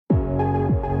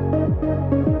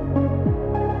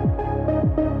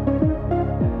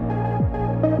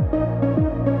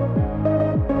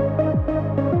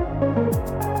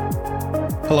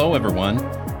Hello, everyone.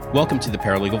 Welcome to the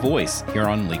Paralegal Voice here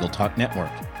on Legal Talk Network.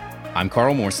 I'm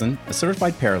Carl Morrison, a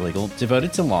certified paralegal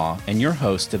devoted to law and your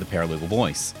host to the Paralegal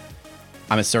Voice.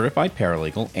 I'm a certified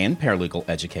paralegal and paralegal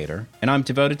educator, and I'm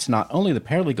devoted to not only the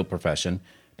paralegal profession,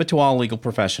 but to all legal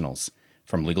professionals,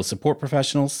 from legal support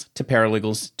professionals to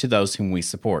paralegals to those whom we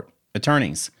support,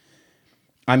 attorneys.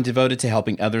 I'm devoted to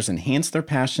helping others enhance their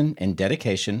passion and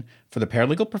dedication for the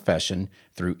paralegal profession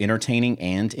through entertaining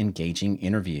and engaging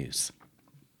interviews.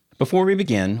 Before we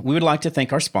begin, we would like to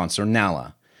thank our sponsor,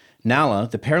 NALA. NALA,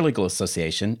 the Paralegal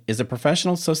Association, is a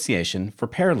professional association for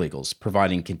paralegals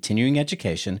providing continuing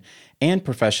education and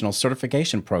professional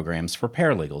certification programs for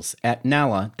paralegals at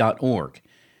nala.org.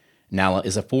 NALA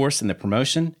is a force in the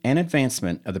promotion and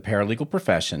advancement of the paralegal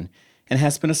profession and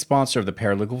has been a sponsor of the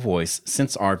Paralegal Voice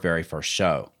since our very first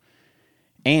show.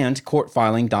 And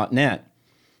courtfiling.net.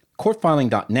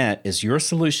 Courtfiling.net is your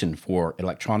solution for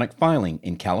electronic filing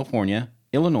in California,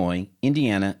 Illinois,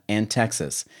 Indiana, and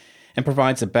Texas, and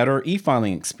provides a better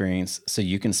e-filing experience so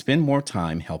you can spend more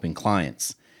time helping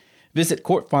clients. Visit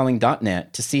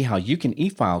courtfiling.net to see how you can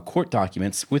e-file court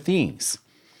documents with ease.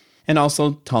 And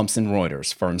also Thomson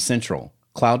Reuters Firm Central,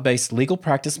 cloud-based legal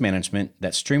practice management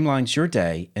that streamlines your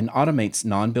day and automates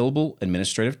non-billable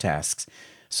administrative tasks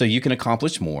so you can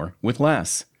accomplish more with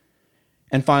less.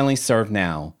 And finally,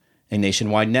 ServeNow, a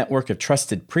nationwide network of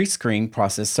trusted pre-screened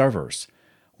process servers.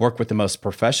 Work with the most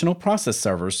professional process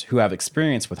servers who have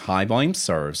experience with high-volume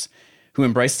serves, who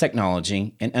embrace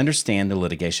technology and understand the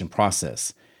litigation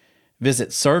process. Visit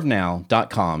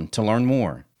servenow.com to learn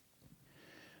more.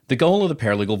 The goal of the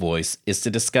Paralegal Voice is to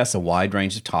discuss a wide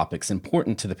range of topics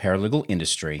important to the paralegal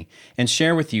industry and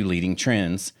share with you leading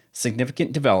trends,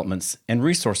 significant developments, and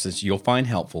resources you'll find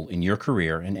helpful in your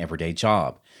career and everyday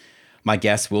job. My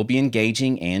guests will be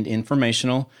engaging and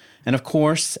informational. And of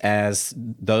course, as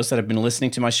those that have been listening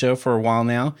to my show for a while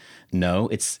now know,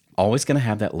 it's always going to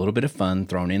have that little bit of fun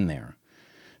thrown in there.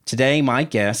 Today, my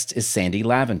guest is Sandy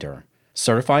Lavender,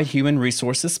 Certified Human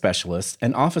Resources Specialist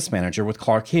and Office Manager with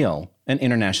Clark Hill, an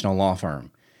international law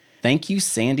firm. Thank you,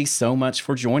 Sandy, so much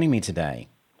for joining me today.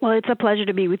 Well, it's a pleasure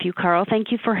to be with you, Carl.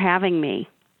 Thank you for having me.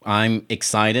 I'm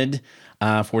excited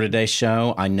for today's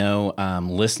show. I know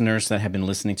listeners that have been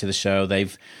listening to the show,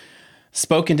 they've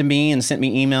spoken to me and sent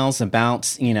me emails about,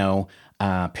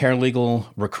 paralegal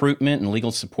recruitment and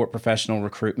legal support professional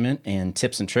recruitment and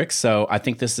tips and tricks. So I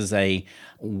think this is a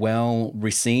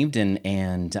well-received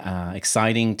and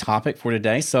exciting topic for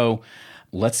today. So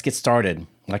let's get started.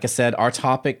 Like I said, our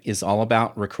topic is all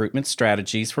about recruitment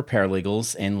strategies for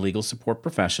paralegals and legal support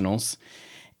professionals.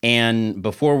 And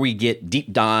before we get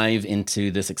deep dive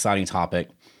into this exciting topic,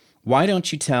 why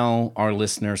don't you tell our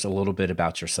listeners a little bit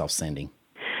about yourself, Sandy?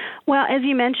 Well, as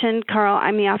you mentioned, Carl,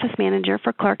 I'm the office manager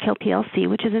for Clark Hill PLC,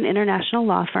 which is an international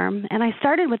law firm. And I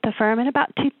started with the firm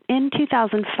in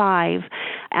 2005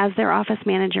 as their office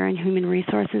manager and human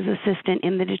resources assistant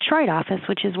in the Detroit office,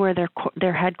 which is where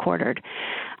they're headquartered.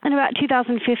 In about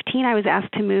 2015, I was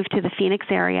asked to move to the Phoenix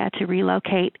area to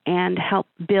relocate and help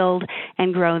build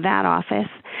and grow that office.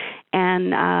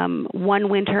 And one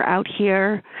winter out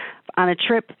here on a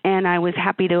trip, and I was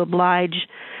happy to oblige.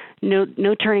 No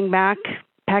turning back.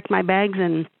 Packed my bags,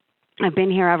 and I've been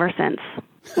here ever since.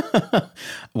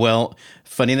 Well,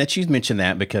 funny that you mentioned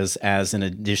that, because as an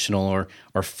additional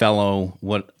or fellow,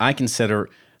 what I consider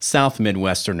South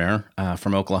Midwesterner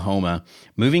from Oklahoma,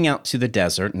 moving out to the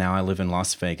desert, now I live in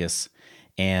Las Vegas,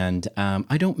 and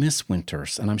I don't miss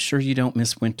winters, and I'm sure you don't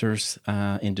miss winters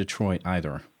in Detroit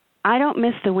either. I don't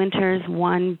miss the winters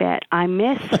one bit. I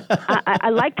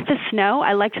liked the snow.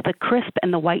 I liked the crisp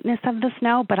and the whiteness of the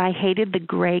snow, but I hated the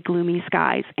gray, gloomy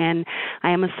skies, and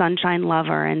I am a sunshine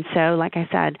lover. And so, like I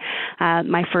said,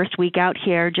 my first week out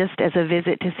here, just as a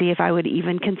visit to see if I would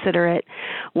even consider it,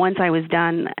 once I was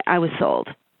done, I was sold.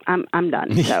 I'm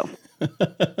done, so.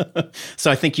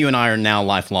 So I think you and I are now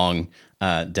lifelong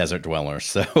desert dwellers.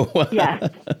 So Yes,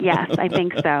 I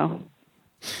think so.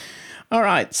 All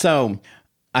right, so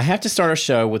I have to start our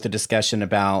show with a discussion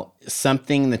about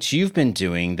something that you've been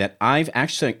doing that I've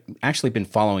actually been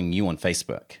following you on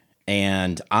Facebook,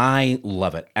 and I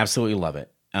love it, absolutely love it.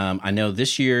 I know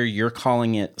this year you're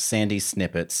calling it Sandy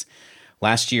Snippets.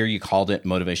 Last year you called it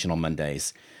Motivational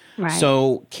Mondays. Right.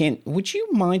 So would you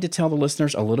mind to tell the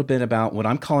listeners a little bit about what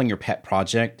I'm calling your pet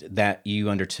project that you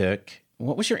undertook?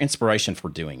 What was your inspiration for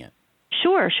doing it?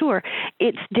 Sure.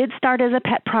 It did start as a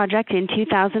pet project in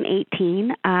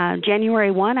 2018. January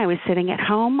 1, I was sitting at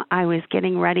home. I was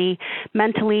getting ready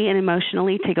mentally and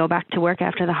emotionally to go back to work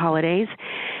after the holidays.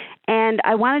 And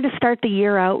I wanted to start the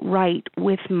year out right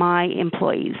with my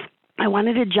employees. I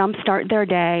wanted to jumpstart their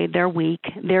day, their week,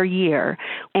 their year.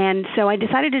 And so I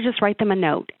decided to just write them a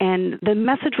note. And the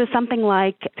message was something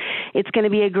like, it's going to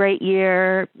be a great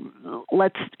year.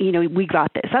 We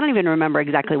got this. I don't even remember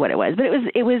exactly what it was, but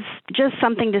it was just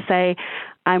something to say,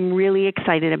 I'm really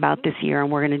excited about this year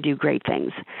and we're going to do great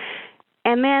things.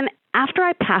 And then after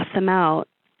I passed them out,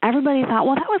 everybody thought,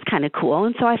 well, that was kind of cool.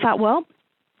 And so I thought, well,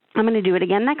 I'm going to do it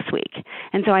again next week.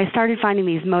 And so I started finding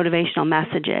these motivational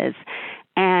messages.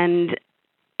 And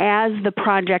as the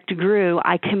project grew,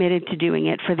 I committed to doing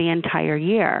it for the entire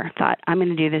year. Thought, I'm going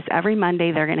to do this every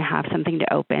Monday. They're going to have something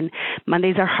to open.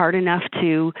 Mondays are hard enough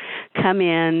to come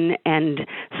in and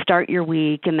start your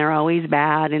week, and they're always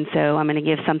bad. And so I'm going to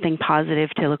give something positive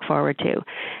to look forward to.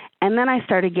 And then I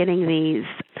started getting these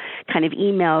kind of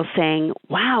emails saying,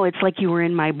 wow, it's like you were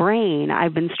in my brain.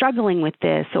 I've been struggling with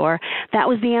this, or that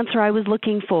was the answer I was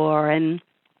looking for. And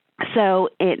so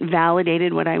it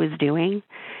validated what I was doing.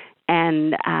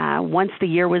 And once the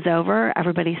year was over,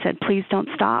 everybody said, please don't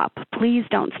stop. Please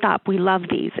don't stop. We love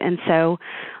these. And so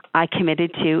I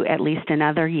committed to at least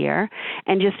another year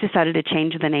and just decided to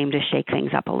change the name to shake things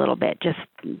up a little bit, just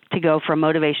to go from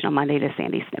Motivational Monday to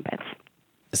Sandy Snippets.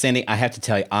 Sandy, I have to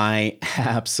tell you, I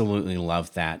absolutely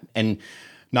love that. And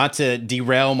not to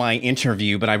derail my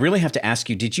interview, but I really have to ask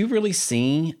you, did you really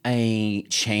see a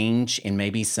change in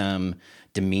maybe some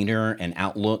demeanor and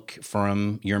outlook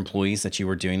from your employees that you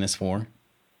were doing this for?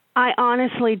 I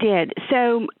honestly did.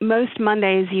 So most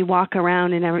Mondays you walk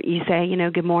around and you say,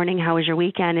 good morning, how was your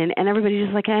weekend? And everybody's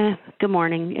just like, good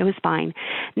morning, it was fine.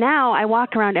 Now I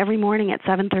walk around every morning at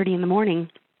 7:30 in the morning.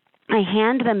 I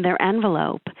hand them their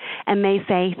envelope and they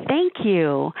say, thank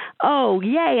you. Oh,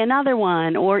 yay, another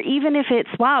one. Or even if it's,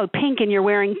 wow, pink and you're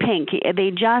wearing pink,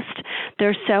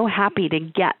 they're so happy to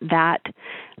get that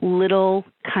little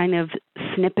kind of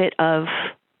snippet of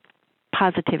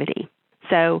positivity.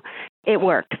 So it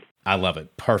works. I love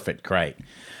it. Perfect. Great.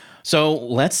 So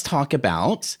let's talk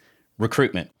about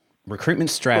recruitment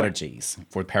strategies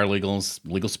for paralegals,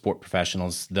 legal support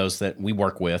professionals, those that we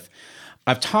work with.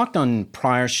 I've talked on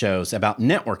prior shows about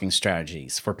networking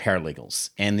strategies for paralegals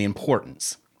and the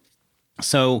importance.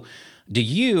 So do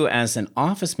you, as an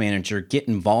office manager, get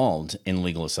involved in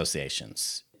legal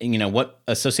associations? What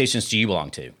associations do you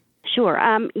belong to? Sure.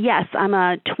 Yes, I'm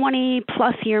a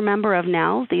 20-plus year member of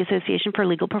NALS, the Association for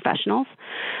Legal Professionals.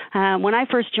 When I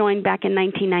first joined back in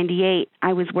 1998,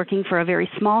 I was working for a very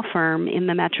small firm in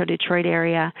the Metro Detroit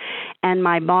area, and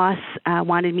my boss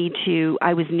wanted me to,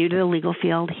 I was new to the legal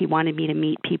field, he wanted me to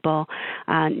meet people,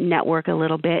 network a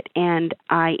little bit, and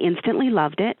I instantly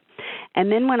loved it. And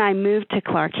then when I moved to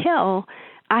Clark Hill,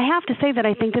 I have to say that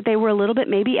I think that they were a little bit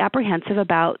maybe apprehensive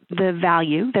about the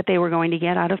value that they were going to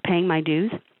get out of paying my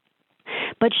dues.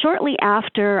 But shortly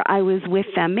after I was with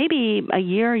them, maybe a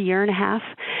year and a half,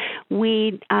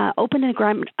 we opened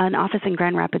an office in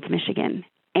Grand Rapids, Michigan.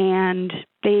 And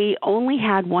they only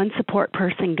had one support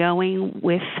person going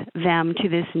with them to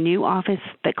this new office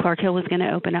that Clark Hill was going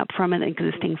to open up from an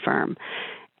existing firm.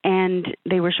 And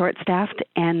they were short-staffed,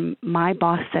 and my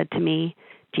boss said to me,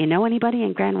 do you know anybody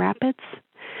in Grand Rapids?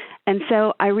 And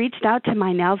so I reached out to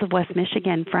my NALS of West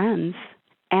Michigan friends,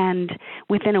 and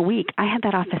within a week, I had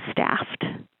that office staffed.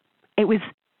 It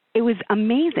was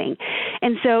amazing.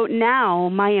 And so now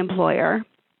my employer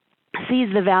sees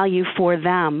the value for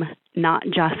them, not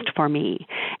just for me.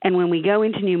 And when we go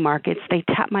into new markets, they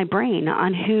tap my brain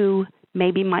on who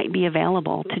maybe might be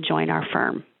available to join our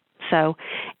firm. So,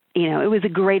 it was a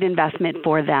great investment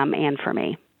for them and for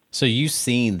me. So you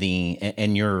see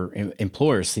and your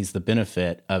employer sees the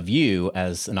benefit of you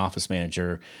as an office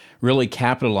manager really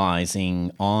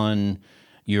capitalizing on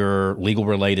your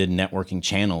legal-related networking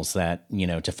channels that,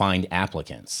 to find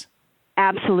applicants.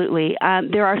 Absolutely.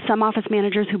 There are some office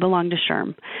managers who belong to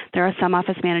SHRM. There are some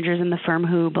office managers in the firm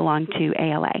who belong to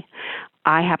ALA.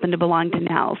 I happen to belong to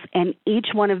NALS. And each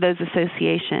one of those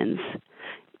associations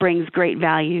brings great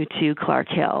value to Clark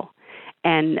Hill.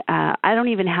 And I don't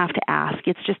even have to ask.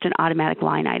 It's just an automatic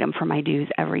line item for my dues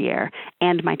every year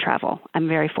and my travel. I'm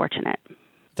very fortunate.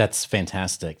 That's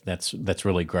fantastic. That's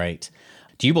really great.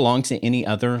 Do you belong to any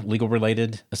other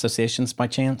legal-related associations by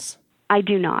chance? I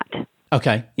do not.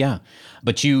 Okay, yeah.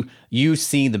 But you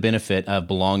see the benefit of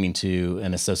belonging to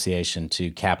an association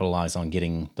to capitalize on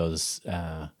getting those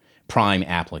prime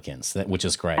applicants, which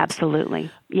is great. Absolutely.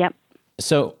 Yep.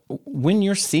 So when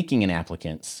you're seeking an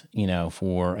applicant,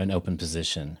 for an open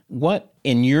position, what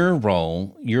in your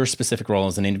role, your specific role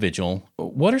as an individual,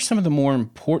 what are some of the more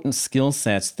important skill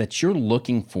sets that you're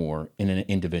looking for in an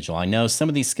individual? I know some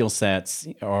of these skill sets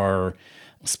are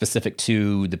specific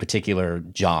to the particular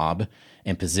job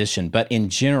and position, but in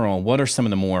general, what are some of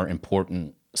the more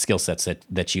important skill sets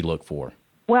that you look for?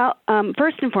 Well,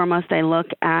 first and foremost, I look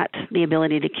at the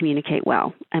ability to communicate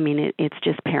well. I mean, it's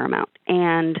just paramount.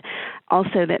 And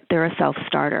also that they're a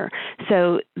self-starter.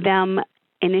 So them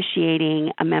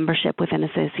initiating a membership with an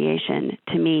association,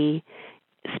 to me,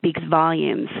 speaks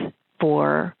volumes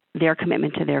for their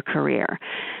commitment to their career.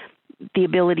 The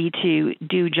ability to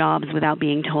do jobs without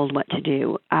being told what to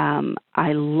do.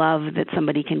 I love that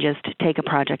somebody can just take a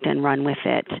project and run with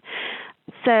it.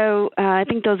 So I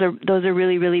think those are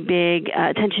really, really big.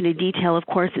 Attention to detail, of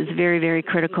course, is very, very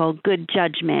critical. Good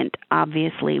judgment,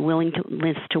 obviously,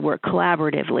 willingness to work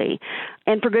collaboratively.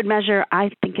 And for good measure,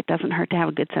 I think it doesn't hurt to have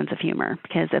a good sense of humor,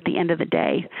 because at the end of the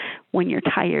day, when you're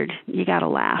tired, you got to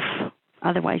laugh.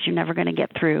 Otherwise, you're never going to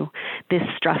get through this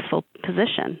stressful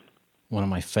position. One of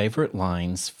my favorite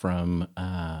lines from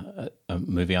a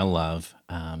movie I love,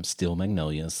 Steel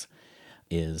Magnolias,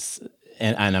 is,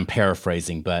 and I'm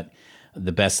paraphrasing, but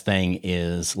the best thing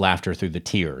is laughter through the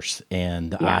tears.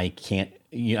 And yeah. I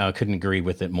couldn't agree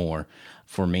with it more.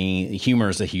 For me, humor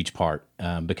is a huge part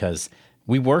because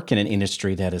we work in an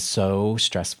industry that is so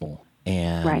stressful.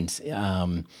 And right.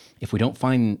 If we don't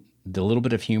find the little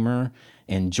bit of humor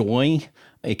and joy,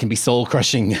 it can be soul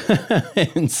crushing.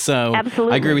 And so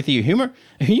absolutely. I agree with you. Humor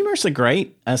is a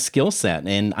great skill set.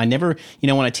 And I never,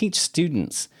 when I teach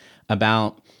students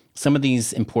about some of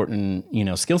these important,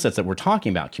 skill sets that we're talking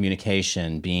about,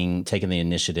 communication, taking the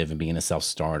initiative and being a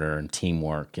self-starter, and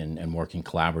teamwork and working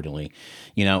collaboratively,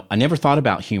 I never thought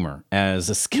about humor as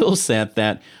a skill set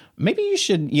that maybe you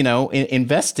should,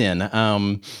 invest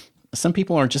in. Some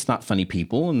people are just not funny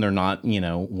people, and they're not,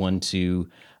 one to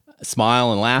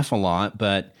smile and laugh a lot,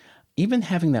 but even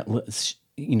having that,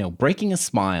 breaking a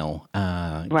smile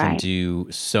can do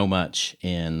so much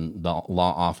in the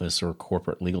law office or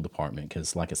corporate legal department.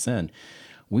 Because, like I said,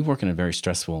 we work in a very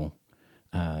stressful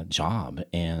job,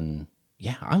 and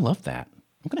yeah, I love that.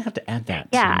 I'm going to have to add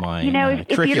that to my curriculum.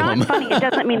 If you're not funny, it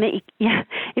doesn't mean that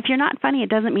if you're not funny, it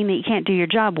doesn't mean that you can't do your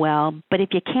job well. But if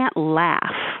you can't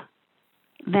laugh,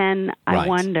 then I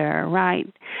wonder,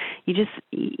 you just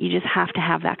have to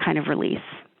have that kind of release.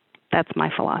 That's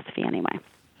my philosophy anyway.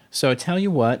 So I tell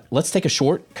you what, let's take a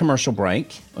short commercial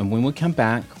break. And when we come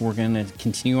back, we're going to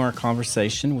continue our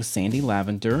conversation with Sandy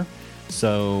Lavender.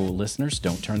 So listeners,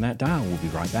 don't turn that dial. We'll be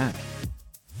right back.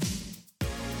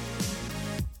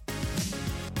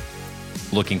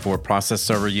 Looking for a process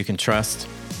server you can trust?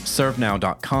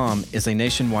 ServeNow.com is a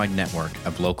nationwide network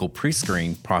of local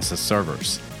pre-screened process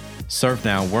servers.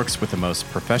 ServeNow works with the most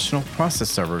professional process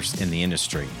servers in the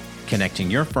industry, connecting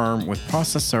your firm with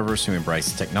process servers who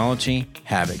embrace technology,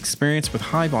 have experience with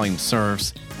high-volume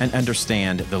serves, and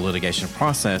understand the litigation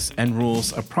process and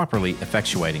rules of properly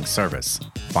effectuating service.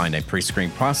 Find a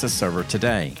pre-screened process server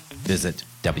today. Visit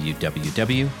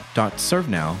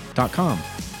www.servenow.com.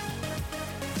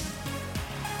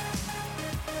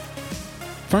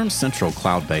 Firm Central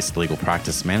cloud-based legal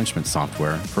practice management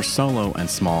software for solo and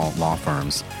small law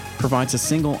firms provides a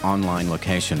single online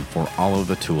location for all of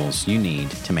the tools you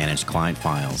need to manage client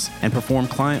files and perform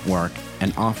client work,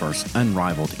 and offers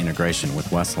unrivaled integration with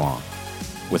Westlaw.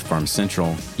 With Firm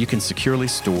Central, you can securely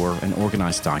store and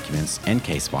organize documents and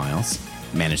case files,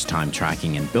 manage time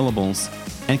tracking and billables,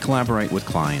 and collaborate with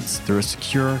clients through a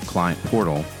secure client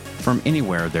portal from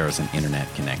anywhere there is an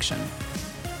internet connection.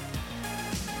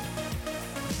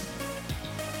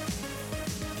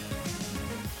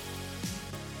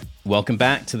 Welcome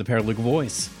back to the Paralegal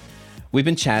Voice. We've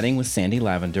been chatting with Sandy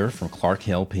Lavender from Clark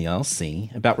Hill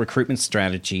PLC about recruitment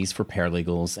strategies for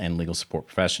paralegals and legal support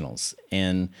professionals.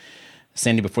 And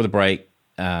Sandy, before the break,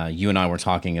 you and I were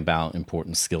talking about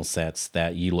important skill sets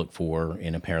that you look for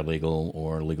in a paralegal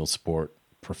or legal support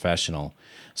professional.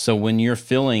 So when you're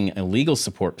filling a legal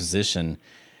support position,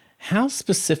 how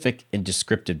specific and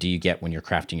descriptive do you get when you're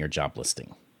crafting your job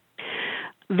listing?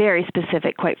 Very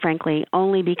specific, quite frankly,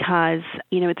 only because,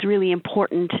 it's really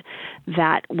important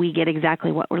that we get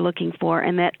exactly what we're looking for,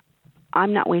 and that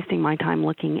I'm not wasting my time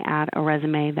looking at a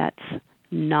resume that's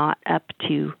not up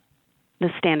to the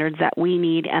standards that we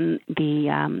need and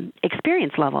the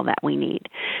experience level that we need.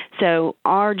 So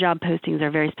our job postings are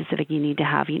very specific. You need to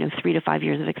have, 3 to 5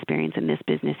 years of experience in this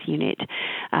business unit.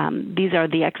 These are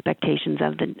the expectations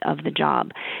of the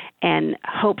job, and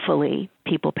hopefully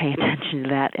people pay attention to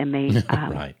that and they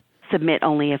submit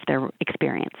only if they're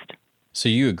experienced. So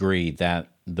you agree that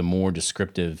the more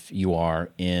descriptive you are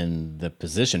in the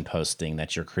position posting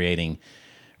that you're creating,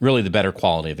 really the better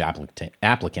quality of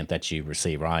applicant that you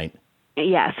receive, right?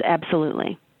 Yes,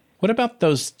 absolutely. What about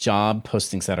those job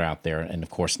postings that are out there? And of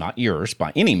course, not yours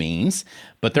by any means,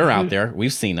 but they're out there.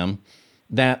 We've seen them.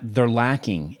 that they're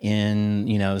lacking in,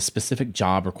 the specific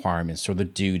job requirements or the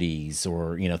duties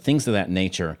or, things of that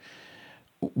nature,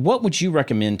 what would you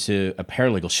recommend to a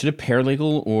paralegal? Should a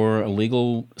paralegal or a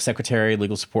legal secretary,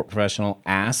 legal support professional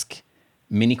ask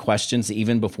many questions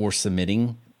even before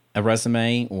submitting a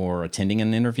resume or attending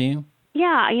an interview?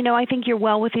 Yeah, I think you're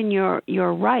well within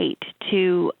your right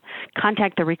to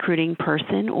contact the recruiting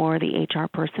person or the HR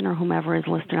person or whomever is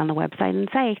listed on the website and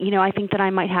say, I think that I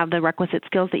might have the requisite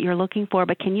skills that you're looking for,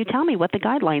 but can you tell me what the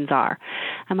guidelines are?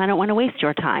 I don't want to waste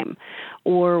your time.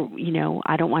 Or,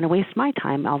 I don't want to waste my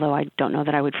time, although I don't know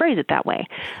that I would phrase it that way.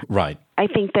 Right. I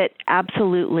think that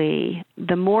absolutely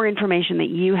the more information that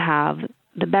you have,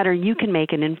 the better you can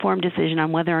make an informed decision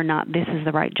on whether or not this is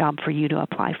the right job for you to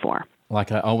apply for.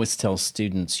 Like I always tell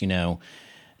students,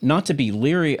 not to be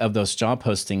leery of those job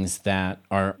postings that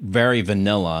are very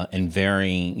vanilla and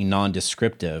very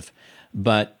non-descriptive,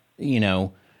 but,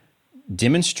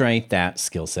 demonstrate that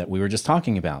skill set we were just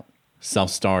talking about.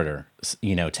 Self-starter,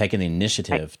 taking the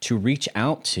initiative to reach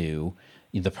out to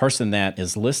the person that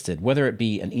is listed, whether it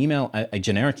be an email, a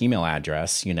generic email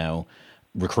address,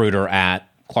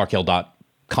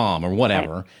 recruiter@clarkhill.com or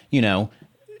whatever,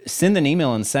 send an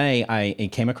email and say, I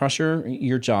came across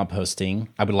your job posting.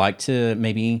 I would like to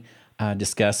maybe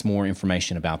discuss more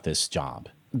information about this job.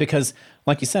 Because,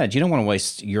 like you said, you don't want to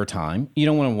waste your time. You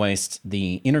don't want to waste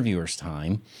the interviewer's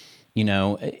time.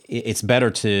 It's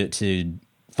better to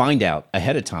find out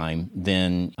ahead of time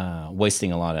than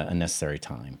wasting a lot of unnecessary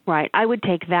time. Right. I would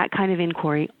take that kind of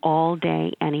inquiry all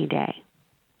day, any day,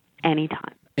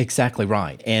 anytime. Exactly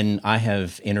right. And I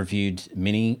have interviewed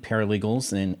many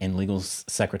paralegals and legal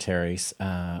secretaries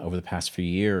over the past few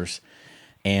years.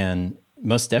 And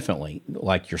most definitely,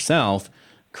 like yourself,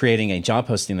 creating a job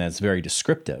posting that's very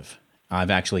descriptive.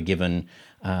 I've actually given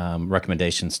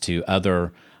recommendations to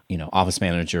other, office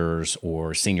managers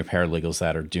or senior paralegals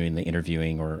that are doing the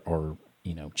interviewing or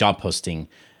job posting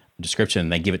description.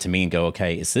 They give it to me and go,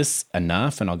 okay, is this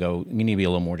enough? And I'll go, you need to be a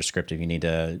little more descriptive. You need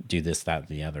to do this, that,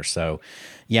 the other. So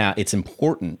yeah, it's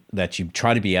important that you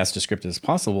try to be as descriptive as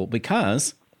possible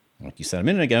because, like you said a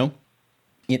minute ago,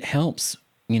 it helps,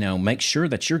 make sure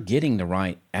that you're getting the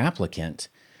right applicant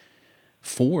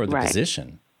for the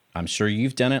position. I'm sure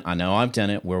you've done it. I know I've done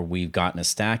it where we've gotten a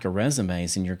stack of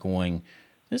resumes and you're going,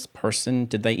 this person,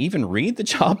 did they even read the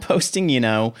job posting?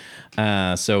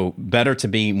 So better to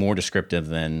be more descriptive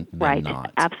than right.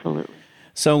 not. Absolutely.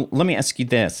 So let me ask you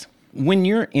this. When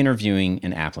you're interviewing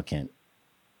an applicant,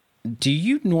 do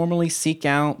you normally seek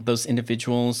out those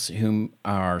individuals who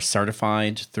are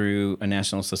certified through a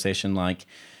national association like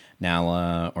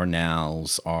NALA or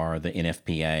NALS or the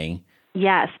NFPA?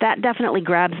 Yes, that definitely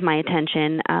grabs my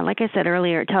attention. Like I said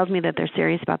earlier, it tells me that they're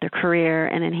serious about their career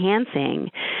and enhancing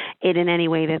it in any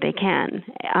way that they can.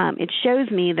 It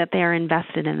shows me that they are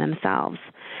invested in themselves.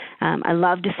 I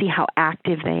love to see how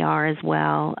active they are as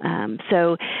well.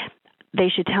 So they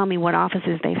should tell me what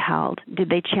offices they've held. Did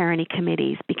they chair any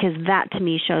committees? Because that to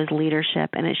me shows leadership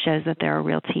and it shows that they're a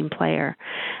real team player.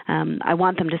 I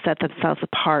want them to set themselves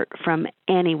apart from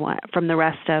the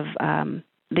rest of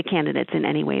the candidates in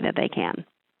any way that they can.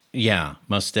 Yeah,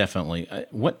 most definitely.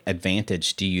 What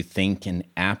advantage do you think an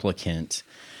applicant,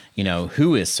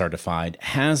 who is certified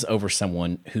has over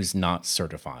someone who's not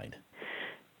certified?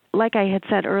 Like I had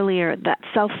said earlier, that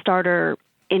self-starter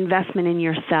investment in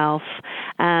yourself,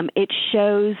 it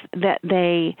shows that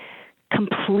they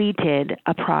completed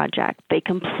a project. They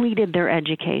completed their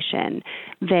education.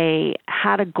 They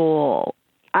had a goal.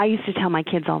 I used to tell my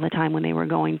kids all the time when they were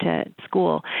going to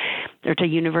school or to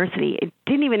university, it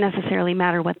didn't even necessarily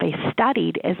matter what they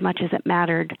studied as much as it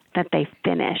mattered that they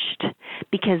finished,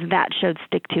 because that showed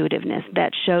stick-to-itiveness.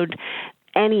 That showed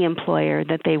any employer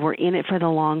that they were in it for the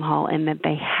long haul and that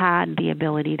they had the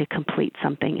ability to complete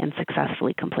something and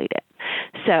successfully complete it.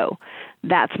 So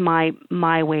that's my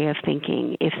way of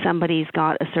thinking. If somebody's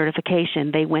got a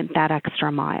certification, they went that extra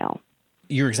mile.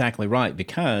 You're exactly right,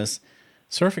 because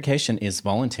certification is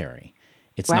voluntary.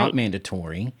 It's not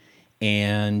mandatory.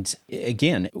 And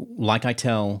again, like I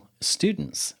tell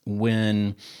students,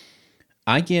 when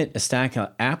I get a stack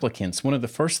of applicants, one of the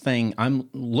first thing I'm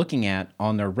looking at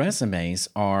on their resumes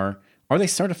are they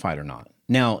certified or not?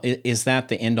 Now, is that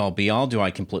the end-all be-all? Do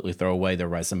I completely throw away their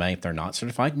resume if they're not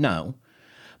certified? No.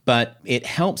 But it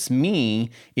helps me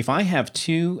if I have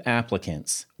two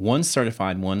applicants, one's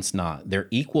certified, one's not. They're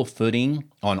equal footing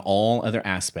on all other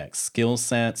aspects, skill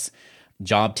sets,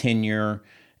 job tenure,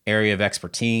 area of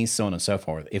expertise, so on and so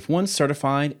forth. If one's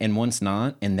certified and one's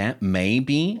not, and that may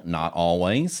be, not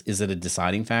always, is it a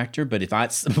deciding factor? But if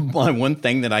that's one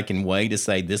thing that I can weigh to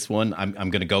say this one, I'm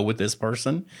going to go with this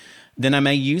person, then I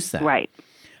may use that. Right.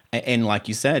 And like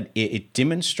you said, it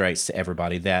demonstrates to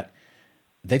everybody that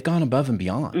they've gone above and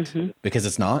beyond because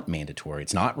it's not mandatory.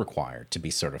 It's not required to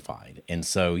be certified. And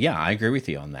so, yeah, I agree with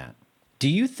you on that. Do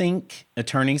you think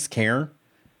attorneys care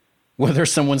whether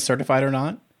someone's certified or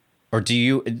not? Or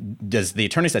does the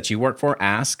attorneys that you work for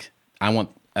ask, I want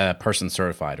a person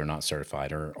certified or not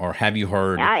certified? Or have you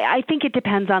heard? I think it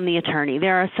depends on the attorney.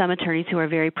 There are some attorneys who are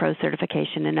very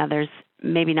pro-certification and others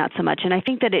maybe not so much. And I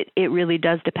think that it really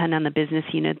does depend on the business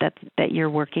unit that you're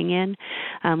working in.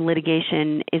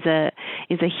 Litigation is a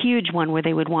huge one where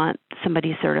they would want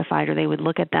somebody certified, or they would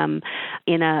look at them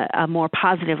in a more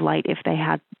positive light if they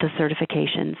had the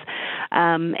certifications.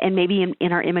 And maybe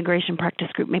in our immigration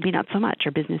practice group, maybe not so much,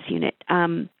 or business unit.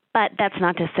 But that's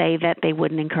not to say that they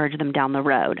wouldn't encourage them down the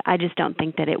road. I just don't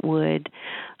think that it would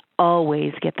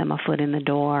always get them a foot in the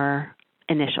door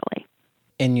initially.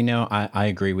 And, I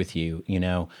agree with you.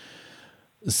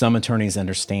 Some attorneys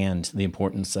understand the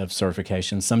importance of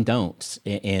certification. Some don't.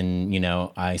 And,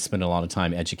 I spend a lot of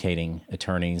time educating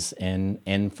attorneys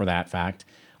and for that fact,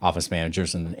 office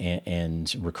managers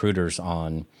and recruiters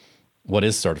on what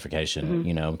is certification,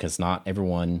 because not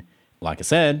everyone, like I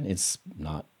said, it's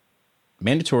not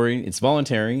mandatory, it's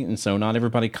voluntary. And so not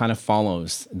everybody kind of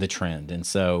follows the trend. And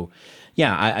so,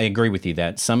 yeah, I agree with you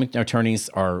that some attorneys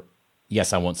are,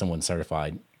 yes, I want someone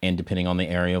certified. And depending on the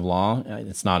area of law,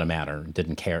 it's not a matter.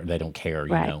 Didn't care. They don't care,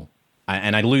 right.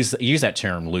 And I use that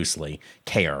term loosely,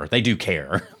 care. They do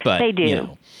care. But they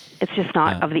do. It's just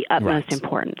not of the utmost right.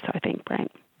 importance, I think,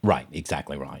 right? Right,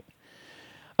 exactly right.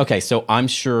 Okay, so I'm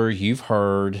sure you've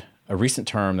heard a recent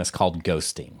term that's called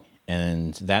ghosting.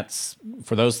 And that's,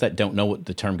 for those that don't know what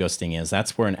the term ghosting is,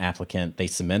 that's where an applicant, they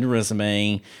submit a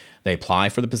resume, they apply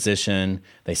for the position,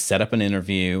 they set up an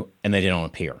interview, and they don't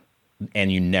appear.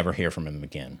 And you never hear from them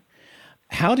again.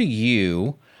 How do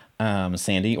you,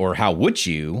 Sandy, or how would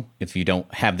you, if you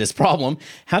don't have this problem,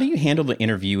 how do you handle the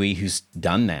interviewee who's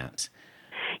done that?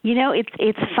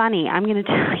 It's funny. I'm going to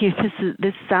tell you,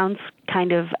 this sounds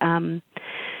kind of,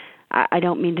 I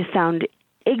don't mean to sound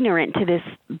ignorant to this,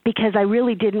 because I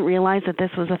really didn't realize that this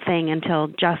was a thing until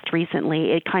just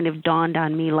recently. It kind of dawned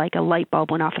on me like a light bulb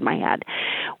went off in my head.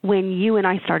 When you and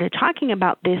I started talking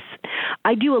about this,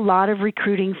 I do a lot of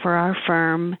recruiting for our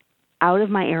firm out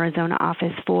of my Arizona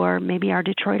office for maybe our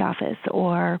Detroit office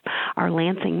or our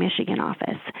Lansing, Michigan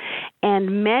office.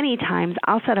 And many times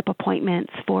I'll set up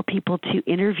appointments for people to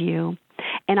interview,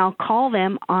 and I'll call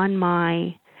them on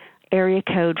my area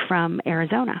code from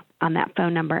Arizona on that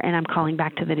phone number, and I'm calling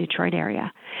back to the Detroit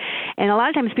area. And a lot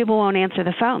of times people won't answer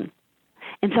the phone.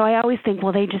 And so I always think,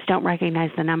 well, they just don't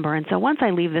recognize the number. And so once I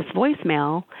leave this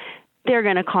voicemail, they're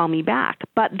going to call me back,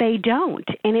 but they don't.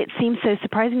 And it seems so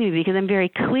surprising to me because I'm very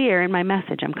clear in my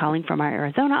message. I'm calling from our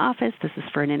Arizona office. This is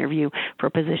for an interview for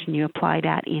a position you applied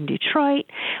at in Detroit.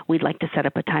 We'd like to set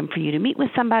up a time for you to meet with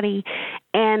somebody.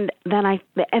 And then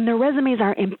their resumes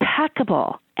are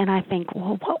impeccable. And I think,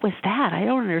 well, what was that? I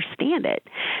don't understand it.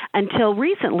 Until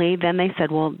recently, then they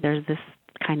said, well, there's this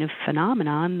kind of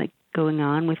phenomenon that's going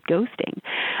on with ghosting.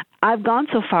 I've gone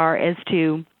so far as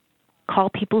to call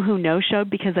people who no-showed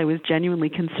because I was genuinely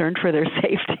concerned for their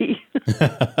safety.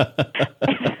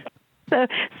 So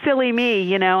silly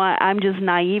me, I'm just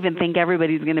naive and think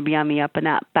everybody's going to be on the up and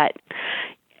up. But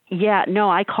yeah, no,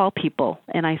 I call people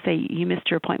and I say, you missed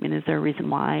your appointment. Is there a reason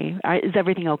why? Is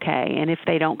everything okay? And if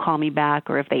they don't call me back,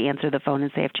 or if they answer the phone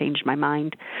and say, I've changed my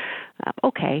mind,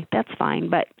 okay, that's fine.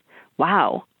 But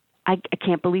wow, I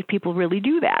can't believe people really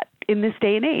do that in this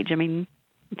day and age. I mean,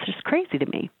 it's just crazy to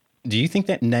me. Do you think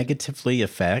that negatively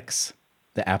affects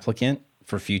the applicant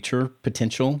for future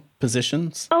potential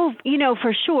positions? Oh,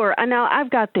 for sure. And now I've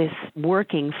got this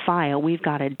working file. We've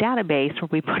got a database where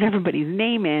we put everybody's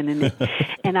name in,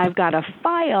 and I've got a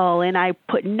file, and I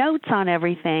put notes on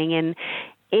everything. And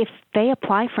if they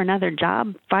apply for another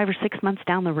job 5 or 6 months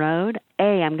down the road,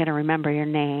 A, I'm going to remember your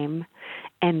name,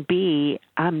 and B,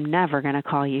 I'm never going to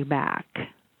call you back.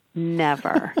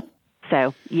 Never.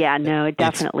 So, yeah, no, it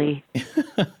definitely.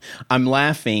 I'm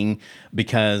laughing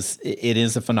because it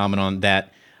is a phenomenon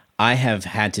that I have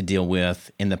had to deal with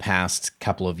in the past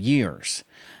couple of years.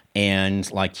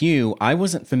 And like you, I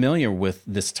wasn't familiar with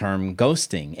this term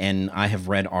ghosting. And I have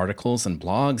read articles and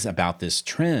blogs about this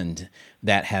trend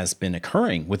that has been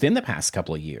occurring within the past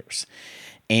couple of years.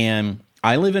 And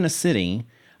I live in a city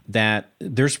that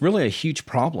there's really a huge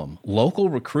problem. Local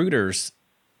recruiters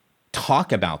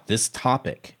talk about this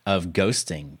topic of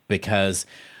ghosting because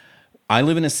I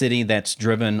live in a city that's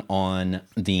driven on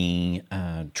the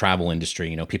travel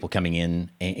industry, people coming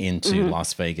into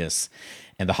Las Vegas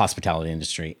and the hospitality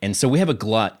industry. And so we have a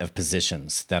glut of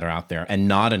positions that are out there and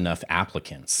not enough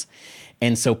applicants.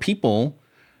 And so people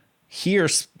hear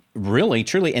really,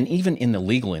 truly, and even in the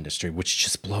legal industry, which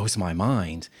just blows my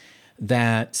mind,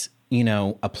 that,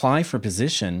 apply for a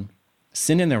position,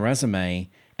 send in their resume,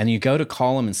 and you go to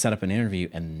call them and set up an interview,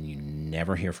 and you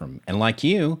never hear from them. And like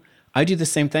you, I do the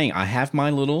same thing. I have my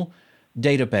little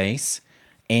database,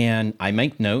 and I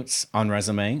make notes on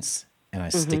resumes, and I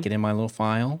stick it in my little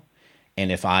file.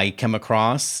 And if I come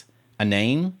across a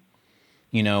name,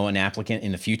 an applicant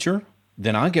in the future,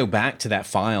 then I go back to that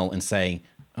file and say,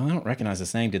 oh, I don't recognize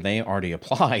this name. Did they already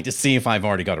apply, to see if I've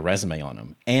already got a resume on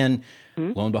them? And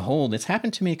lo and behold, it's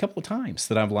happened to me a couple of times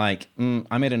that I'm like,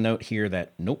 I made a note here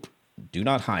that, nope, do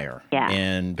not hire. Yeah.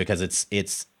 And because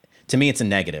it's to me, it's a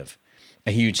negative,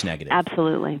 a huge negative.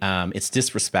 Absolutely. It's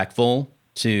disrespectful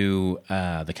to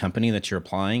the company that you're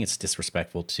applying. It's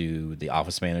disrespectful to the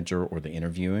office manager or the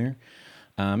interviewer.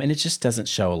 And it just doesn't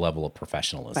show a level of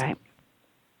professionalism. Right.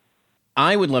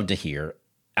 I would love to hear,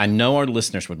 I know our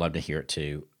listeners would love to hear it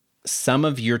too, some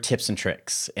of your tips and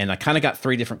tricks. And I kind of got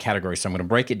 3 different categories, so I'm going to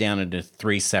break it down into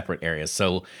 3 separate areas.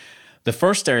 So the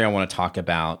first area I want to talk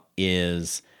about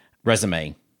is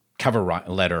resume, cover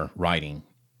letter writing.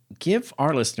 Give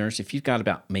our listeners, if you've got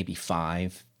about maybe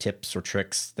 5 tips or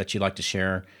tricks that you'd like to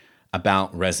share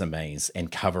about resumes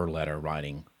and cover letter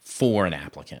writing for an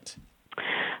applicant.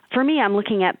 For me, I'm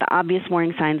looking at the obvious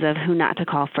warning signs of who not to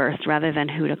call first rather than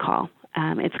who to call.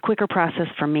 It's a quicker process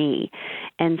for me.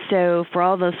 And so for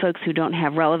all those folks who don't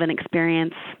have relevant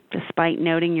experience, despite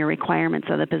noting your requirements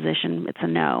of the position, it's a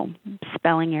no.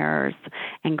 Spelling errors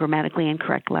and grammatically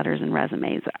incorrect letters and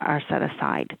resumes are set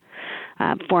aside.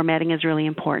 Formatting is really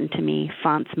important to me.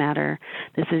 Fonts matter.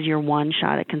 This is your one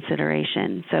shot at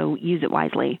consideration, so use it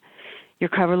wisely. Your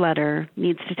cover letter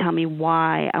needs to tell me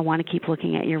why I want to keep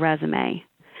looking at your resume.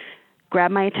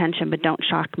 Grab my attention, but don't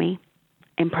shock me,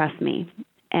 impress me,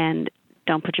 and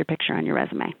don't put your picture on your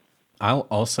resume. I'll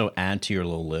also add to your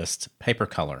little list paper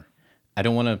color. I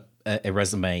don't want a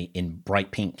resume in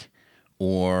bright pink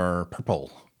or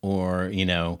purple or,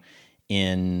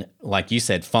 in, like you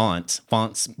said, fonts.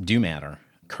 Fonts do matter.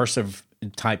 Cursive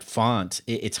type font,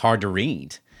 it's hard to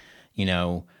read.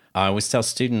 I always tell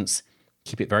students,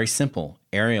 keep it very simple.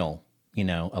 Arial,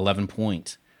 11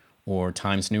 point. Or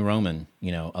Times New Roman,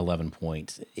 11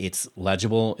 point. It's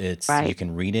legible. It's right. You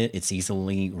can read it. It's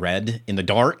easily read in the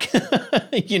dark.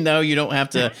 You don't have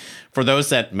to, for those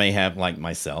that may have, like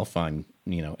myself, I'm,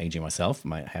 aging myself,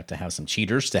 might have to have some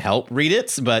cheaters to help read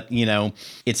it. But,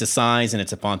 it's a size and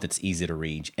it's a font that's easy to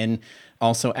read. And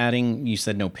also adding, you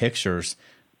said no pictures.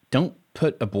 Don't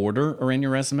put a border around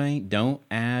your resume. Don't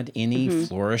add any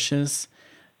flourishes.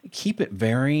 Keep it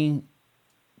very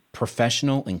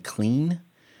professional and clean.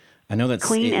 I know that's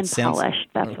clean and polished.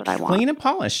 That's what I want. Clean and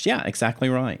polished. Yeah, exactly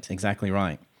right. Exactly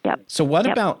right. Yep. So what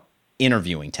about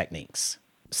interviewing techniques?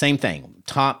 Same thing.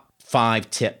 Top 5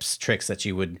 tips, tricks that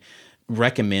you would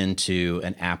recommend to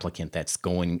an applicant that's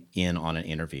going in on an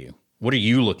interview. What are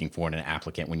you looking for in an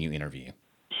applicant when you interview?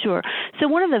 Sure. So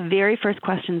one of the very first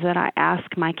questions that I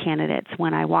ask my candidates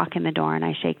when I walk in the door and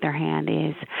I shake their hand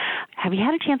is, have you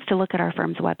had a chance to look at our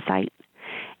firm's website?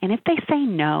 And if they say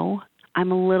no,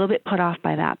 I'm a little bit put off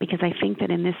by that because I think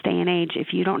that in this day and age, if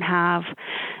you don't have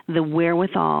the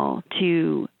wherewithal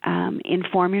to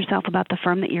inform yourself about the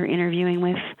firm that you're interviewing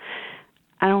with,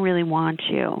 I don't really want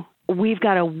you. We've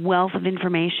got a wealth of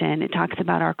information. It talks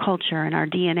about our culture and our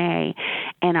DNA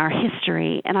and our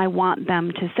history, and I want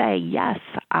them to say, yes,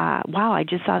 wow, I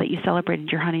just saw that you celebrated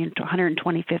your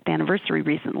 125th anniversary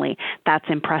recently. That's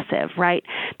impressive, right?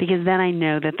 Because then I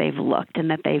know that they've looked and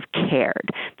that they've cared,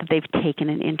 that they've taken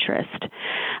an interest.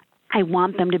 I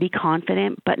want them to be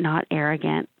confident but not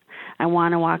arrogant. I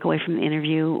want to walk away from the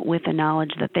interview with the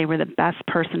knowledge that they were the best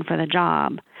person for the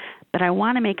job, but I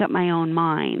want to make up my own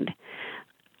mind.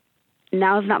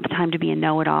 Now is not the time to be a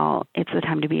know-it-all. It's the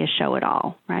time to be a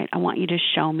show-it-all, right? I want you to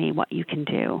show me what you can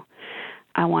do.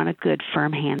 I want a good,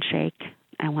 firm handshake.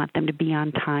 I want them to be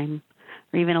on time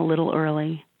or even a little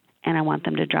early, and I want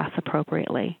them to dress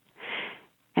appropriately.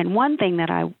 And one thing that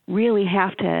I really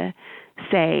have to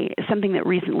say, something that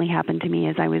recently happened to me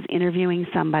is I was interviewing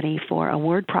somebody for a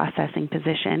word processing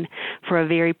position for a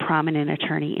very prominent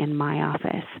attorney in my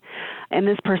office. And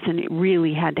this person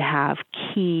really had to have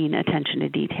keen attention to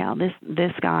detail.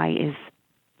 This guy is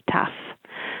tough.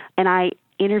 And I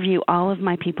interview all of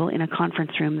my people in a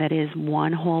conference room that is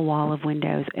one whole wall of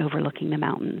windows overlooking the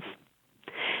mountains.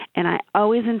 And I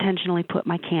always intentionally put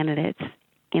my candidates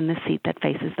in the seat that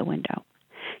faces the window,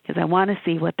 because I want to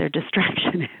see what their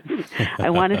distraction is. I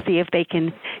want to see if they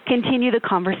can continue the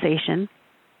conversation,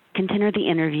 continue the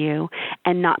interview,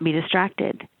 and not be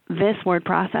distracted. This word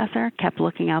processor kept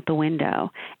looking out the window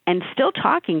and still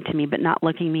talking to me, but not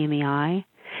looking me in the eye.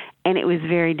 and it was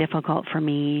very difficult for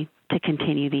me to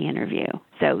continue the interview.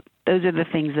 So those are the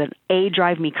things that A,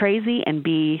 drive me crazy, and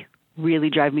B, really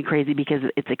drive me crazy because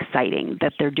it's exciting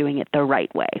that they're doing it the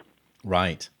right way.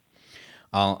 Right.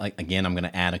 I'm going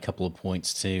to add a couple of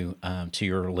points to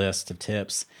your list of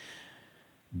tips.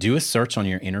 Do a search on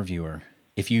your interviewer.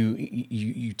 If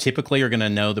you typically are going to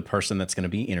know the person that's going to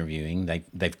be interviewing,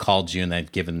 they've called you and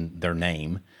they've given their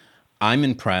name. I'm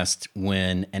impressed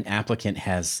when an applicant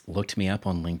has looked me up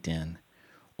on LinkedIn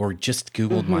or just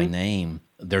Googled my name.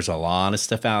 There's a lot of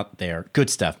stuff out there, good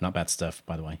stuff, not bad stuff,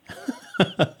 by the way,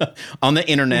 on the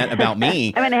internet about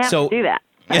me. I'm going to have to do that.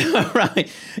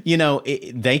 Right.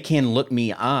 They can look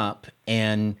me up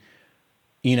and,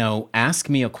 ask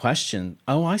me a question.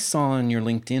 Oh, I saw on your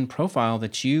LinkedIn profile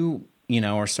that you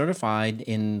are certified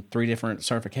in 3 different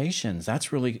certifications.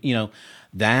 That's really,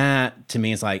 that to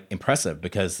me is like impressive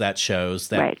because that shows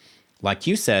that, right, like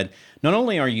you said, not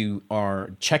only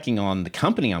are checking on the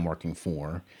company I'm working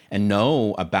for and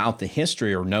know about the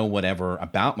history or know whatever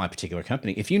about my particular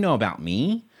company. If you know about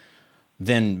me,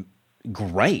 then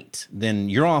great. Then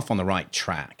you're off on the right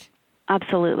track.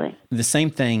 Absolutely. The same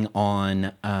thing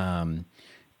on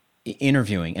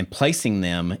interviewing and placing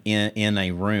them in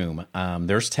a room.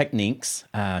 There's techniques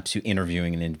to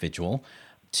interviewing an individual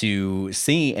to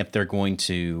see if they're going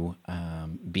to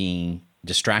be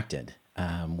distracted.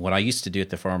 What I used to do at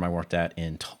the firm I worked at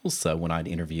in Tulsa when I'd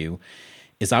interview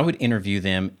is I would interview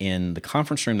them in the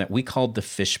conference room that we called the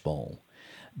fishbowl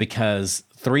because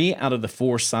 3 out of the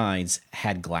 4 sides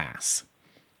had glass.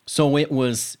 So it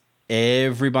was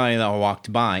everybody that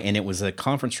walked by, and it was a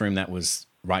conference room that was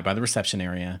right by the reception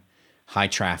area, high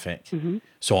traffic. Mm-hmm.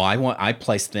 So I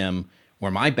placed them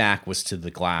where my back was to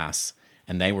the glass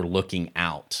and they were looking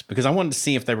out because I wanted to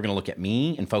see if they were going to look at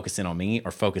me and focus in on me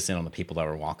or focus in on the people that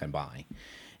were walking by.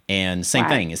 And same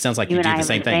thing. It sounds like you do the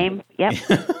same thing. Yep.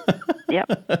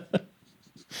 Yep.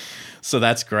 So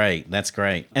that's great. That's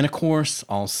great. And of course,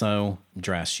 also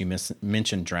dress. You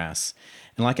mentioned dress.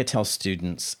 And like I tell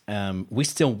students, we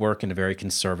still work in a very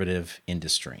conservative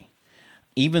industry.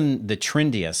 Even the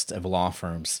trendiest of law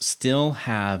firms still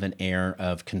have an air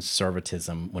of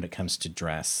conservatism when it comes to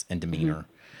dress and demeanor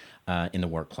in the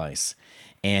workplace.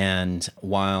 And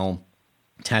while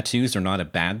tattoos are not a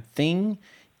bad thing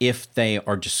if they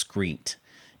are discreet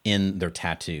in their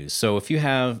tattoos. So if you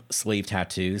have sleeve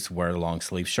tattoos, wear a long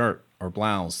sleeve shirt or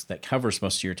blouse that covers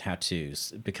most of your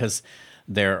tattoos because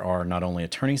there are not only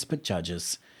attorneys but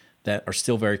judges that are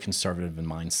still very conservative in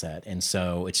mindset. And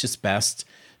so it's just best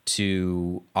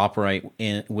to operate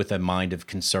with a mind of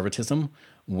conservatism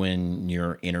when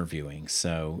you're interviewing.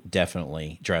 So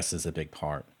definitely dress is a big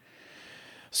part.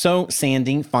 So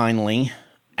Sandy, finally,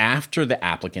 after the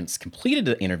applicants completed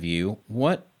the interview,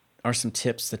 what are some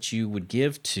tips that you would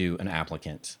give to an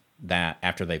applicant that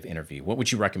after they've interviewed? What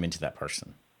would you recommend to that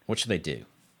person? What should they do?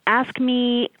 Ask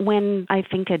me when I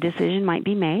think a decision might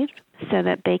be made so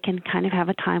that they can kind of have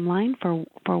a timeline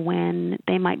for when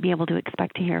they might be able to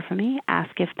expect to hear from me.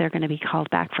 Ask if they're going to be called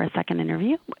back for a second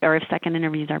interview or if second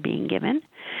interviews are being given.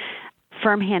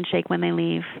 Firm handshake when they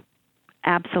leave.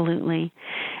 Absolutely.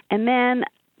 And then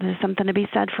there's something to be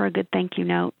said for a good thank you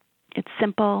note. It's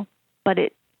simple, but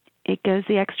it goes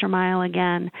the extra mile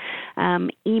again.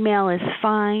 Email is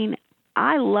fine.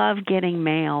 I love getting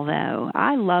mail, though.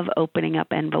 I love opening up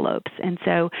envelopes. And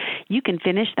so you can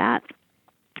finish that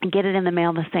and get it in the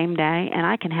mail the same day, and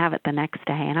I can have it the next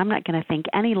day. And I'm not going to think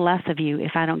any less of you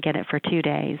if I don't get it for 2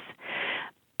 days.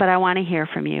 But I want to hear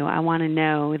from you. I want to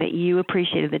know that you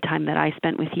appreciated the time that I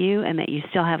spent with you and that you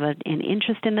still have an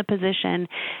interest in the position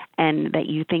and that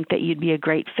you think that you'd be a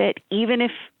great fit, even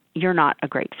if you're not a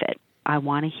great fit. I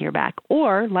want to hear back.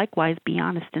 Or likewise, be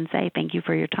honest and say, thank you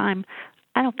for your time.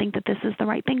 I don't think that this is the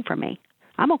right thing for me.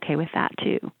 I'm okay with that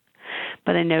too.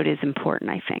 But a note is important,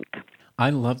 I think. I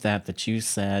love that you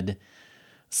said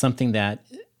something that,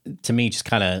 to me, just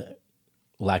kind of,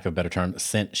 lack of a better term,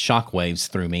 sent shockwaves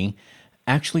through me.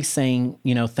 Actually saying,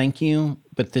 thank you,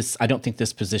 but I don't think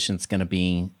this position's going to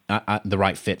be the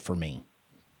right fit for me.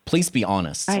 Please be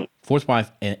honest, right. Forthright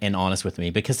and honest with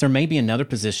me, because there may be another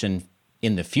position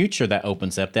in the future that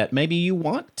opens up that maybe you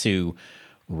want to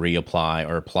reapply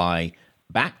or apply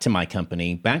back to my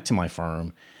company, back to my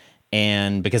firm,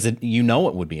 and because it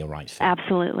would be a right fit.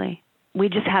 Absolutely. We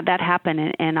just had that happen,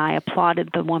 and I applauded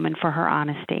the woman for her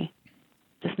honesty.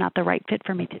 Just not the right fit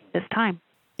for me this time.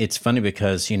 It's funny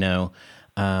because,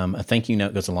 a thank you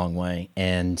note goes a long way.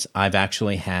 And I've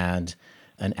actually had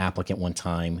an applicant one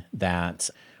time that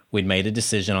we'd made a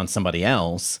decision on somebody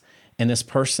else, and this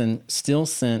person still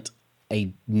sent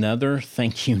another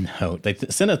thank you note. They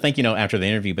sent a thank you note after the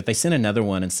interview, but they sent another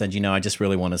one and said, I just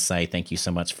really want to say thank you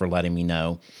so much for letting me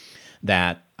know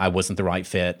that I wasn't the right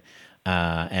fit,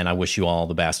 and I wish you all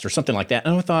the best, or something like that.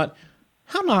 And I thought,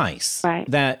 how nice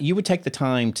that you would take the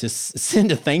time to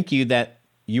send a thank you that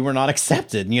you were not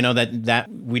accepted, that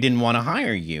we didn't want to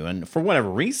hire you, and for whatever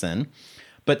reason.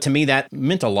 But to me, that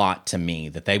meant a lot to me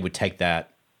that they would take that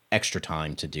extra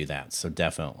time to do that. So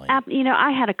definitely.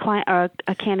 I had a client or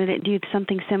a candidate do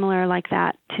something similar like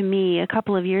that to me a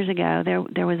couple of years ago.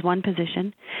 There was one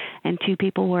position and 2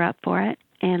 people were up for it,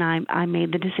 and I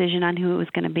made the decision on who it was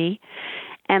going to be.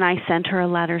 And I sent her a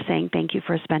letter saying, thank you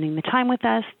for spending the time with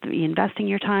us, investing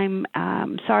your time.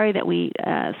 Sorry that we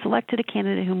selected a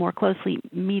candidate who more closely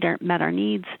met our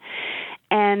needs.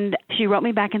 And she wrote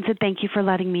me back and said, thank you for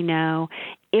letting me know.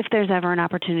 If there's ever an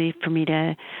opportunity for me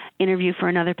to interview for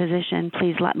another position,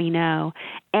 please let me know.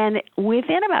 And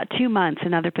within about 2 months,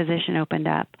 another position opened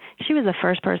up. She was the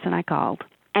first person I called,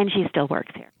 and she still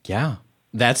works here. Yeah,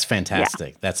 that's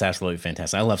fantastic. Yeah. That's absolutely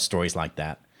fantastic. I love stories like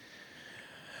that.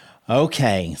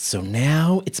 Okay, so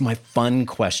now it's my fun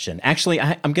question. Actually,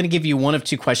 I'm going to give you one of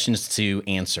 2 questions to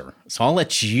answer. So I'll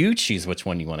let you choose which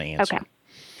one you want to answer.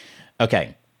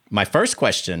 Okay. My first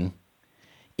question,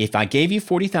 if I gave you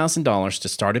 $40,000 to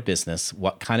start a business,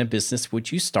 what kind of business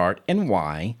would you start and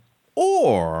why?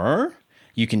 Or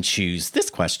you can choose this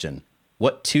question.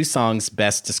 What 2 songs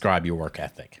best describe your work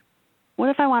ethic? What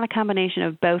if I want a combination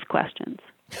of both questions?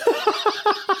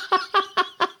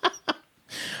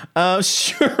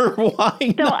 Sure, why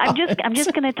not? So I'm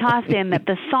just going to toss in that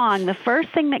the first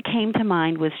thing that came to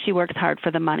mind was She Works Hard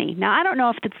for the Money. Now, I don't know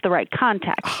if it's the right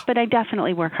context, but I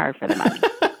definitely work hard for the money.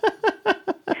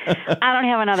 I don't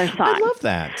have another song. I love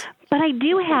that. But I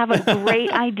do have a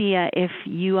great idea if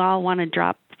you all want to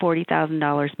drop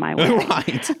 $40,000 my way.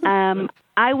 Right.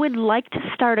 I would like to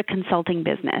start a consulting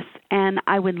business, and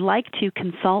I would like to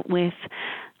consult with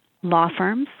law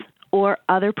firms or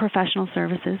other professional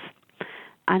services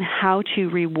on how to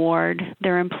reward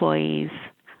their employees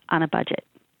on a budget.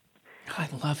 I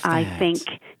love that. I think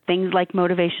things like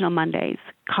Motivational Mondays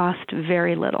cost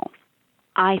very little.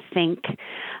 I think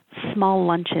small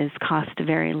lunches cost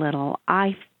very little.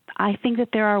 I think that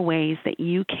there are ways that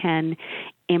you can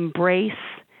embrace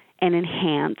and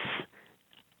enhance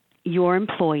your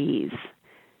employees,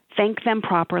 thank them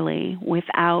properly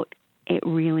without it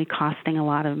really costing a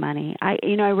lot of money. I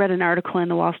read an article in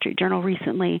the Wall Street Journal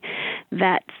recently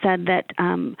that said that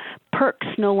perks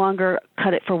no longer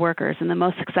cut it for workers, and the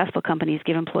most successful companies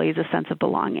give employees a sense of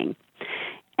belonging.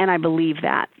 And I believe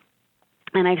that.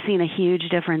 And I've seen a huge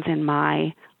difference in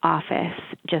my office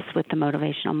just with the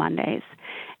Motivational Mondays.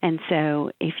 And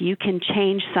so if you can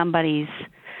change somebody's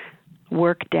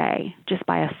work day just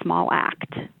by a small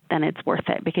act, then it's worth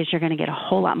it because you're going to get a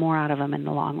whole lot more out of them in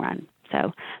the long run.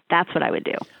 So that's what I would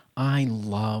do. I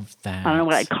love that. I don't know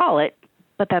what I'd call it,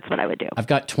 but that's what I would do. I've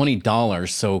got $20,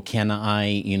 so can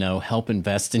I, help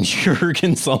invest in your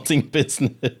consulting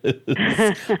business?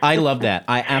 I love that.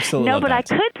 I absolutely love that. No,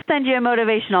 but I could send you a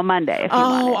Motivational Monday if you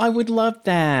wanted. I would love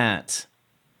that.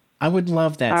 I would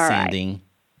love that, All Sandy. Right.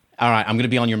 All right, I'm going to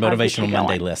be on your Motivational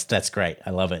Monday list. That's great.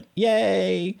 I love it.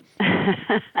 Yay.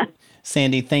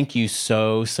 Sandy, thank you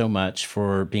so much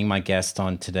for being my guest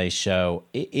on today's show.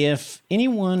 If any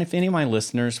of my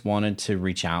listeners wanted to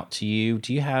reach out to you,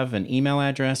 do you have an email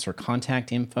address or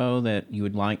contact info that you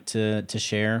would like to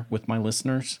share with my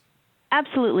listeners?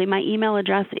 Absolutely. My email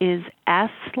address is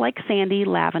S like Sandy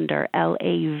Lavender,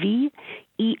 LAVENDER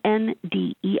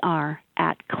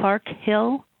at Clark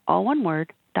Hill, all one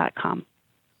word, .com.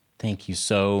 Thank you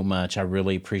so much. I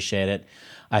really appreciate it.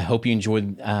 I hope you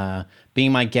enjoyed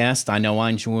being my guest. I know I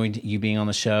enjoyed you being on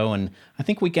the show, and I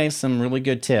think we gave some really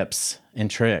good tips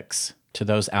and tricks to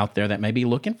those out there that may be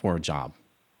looking for a job.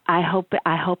 I hope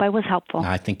I was helpful.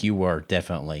 I think you were,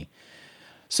 definitely.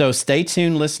 So stay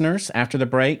tuned, listeners, after the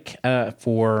break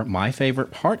for my favorite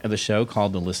part of the show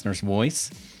called The Listener's Voice.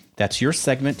 That's your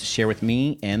segment to share with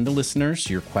me and the listeners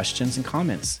your questions and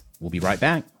comments. We'll be right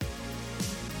back.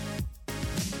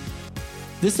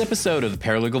 This episode of The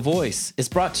Paralegal Voice is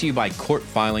brought to you by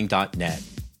courtfiling.net,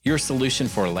 your solution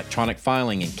for electronic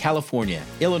filing in California,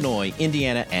 Illinois,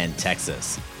 Indiana, and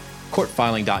Texas.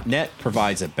 Courtfiling.net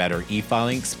provides a better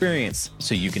e-filing experience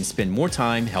so you can spend more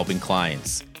time helping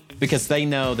clients. Because they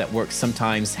know that work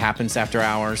sometimes happens after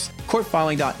hours,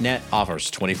 courtfiling.net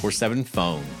offers 24/7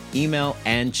 phone, email,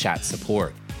 and chat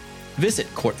support. Visit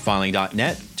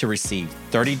courtfiling.net to receive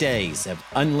 30 days of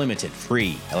unlimited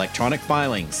free electronic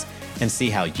filings and see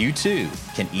how you too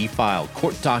can e-file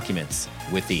court documents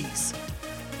with ease.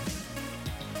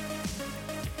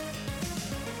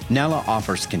 NALA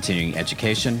offers continuing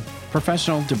education,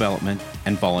 professional development,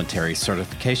 and voluntary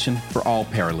certification for all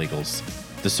paralegals.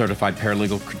 The Certified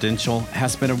Paralegal credential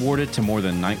has been awarded to more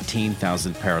than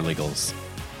 19,000 paralegals.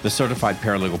 The Certified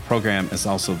Paralegal program is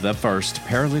also the first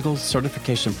paralegal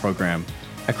certification program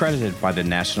accredited by the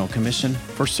National Commission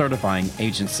for Certifying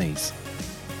Agencies.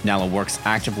 NALA works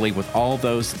actively with all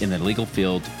those in the legal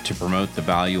field to promote the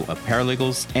value of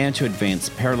paralegals and to advance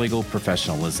paralegal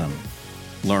professionalism.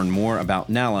 Learn more about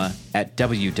NALA at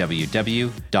www.nala.org.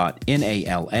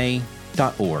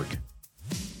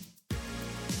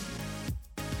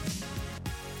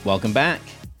 Welcome back.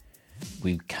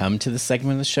 We've come to the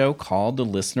segment of the show called The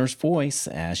Listener's Voice.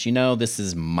 As you know, this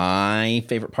is my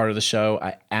favorite part of the show.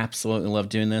 I absolutely love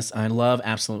doing this. I love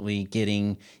absolutely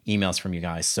getting emails from you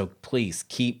guys. So please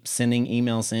keep sending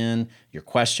emails in, your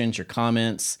questions, your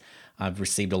comments. I've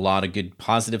received a lot of good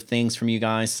positive things from you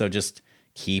guys, so just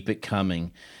keep it coming.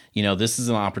 You know, this is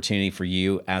an opportunity for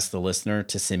you as the listener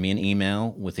to send me an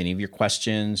email with any of your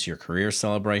questions, your career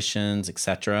celebrations,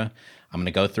 etc. I'm going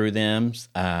to go through them.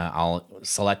 I'll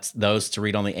select those to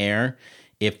read on the air.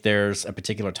 If there's a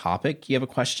particular topic you have a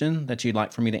question that you'd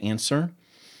like for me to answer,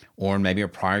 or maybe a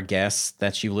prior guest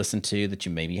that you listened to that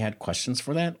you maybe had questions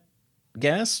for that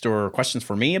guest or questions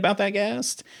for me about that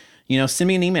guest, you know, send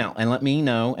me an email and let me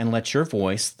know and let your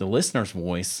voice, the listener's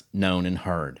voice, known and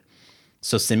heard.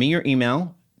 So send me your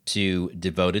email to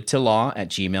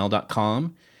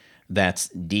devotedtolaw@gmail.com. That's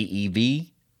DEVOTED,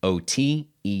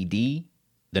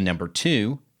 the number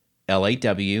 2,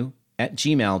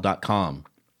 LAW@gmail.com.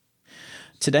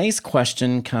 Today's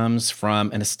question comes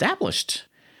from an established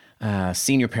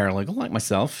senior paralegal like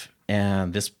myself.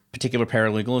 And this particular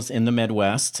paralegal is in the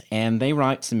Midwest. And they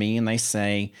write to me and they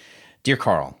say, "Dear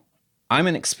Carl, I'm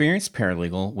an experienced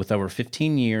paralegal with over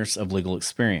 15 years of legal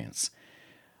experience.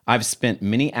 I've spent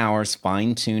many hours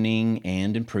fine-tuning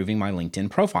and improving my LinkedIn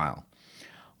profile.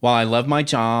 While I love my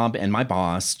job and my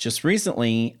boss, just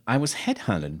recently I was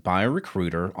headhunted by a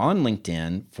recruiter on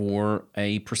LinkedIn for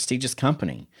a prestigious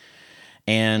company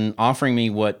and offering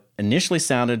me what initially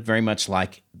sounded very much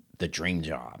like the dream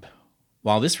job.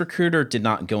 While this recruiter did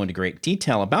not go into great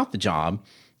detail about the job,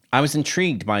 I was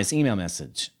intrigued by his email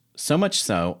message, so much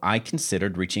so I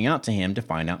considered reaching out to him to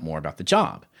find out more about the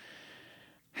job.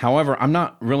 However, I'm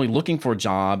not really looking for a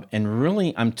job, and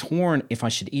really I'm torn if I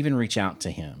should even reach out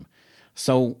to him.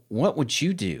 So what would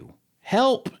you do?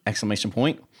 Help! !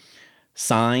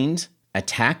 Signed,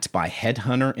 Attacked by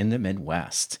Headhunter in the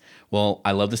Midwest." Well,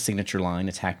 I love the signature line,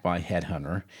 "Attacked by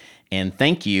Headhunter." And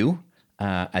thank you,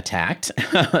 Attacked.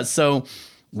 So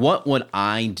what would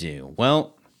I do?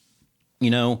 Well, you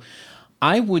know,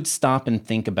 I would stop and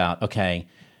think about, okay,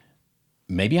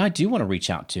 maybe I do want to reach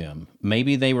out to him.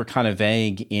 Maybe they were kind of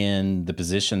vague in the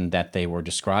position that they were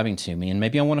describing to me, and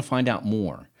maybe I want to find out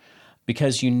more.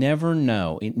 Because you never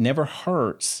know. It never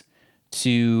hurts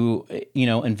to,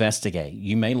 investigate.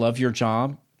 You may love your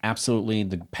job. Absolutely.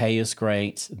 The pay is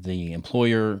great. The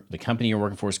employer, the company you're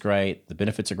working for is great. The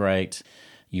benefits are great.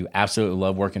 You absolutely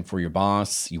love working for your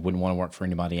boss. You wouldn't want to work for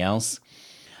anybody else.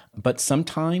 But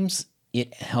sometimes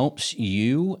it helps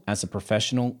you as a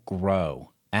professional grow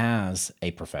as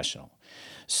a professional.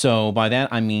 So by that,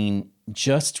 I mean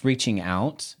just reaching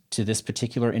out to this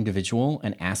particular individual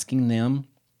and asking them,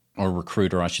 or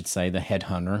recruiter, I should say, the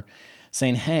headhunter,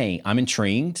 saying, "Hey, I'm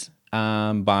intrigued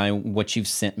by what you've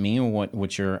sent me or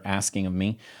what you're asking of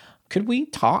me. Could we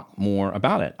talk more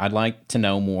about it? I'd like to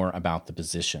know more about the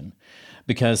position."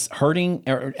 Because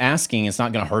asking is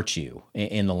not going to hurt you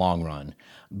in the long run,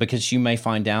 because you may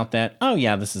find out that, oh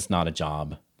yeah, this is not a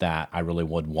job that I really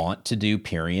would want to do,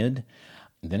 period.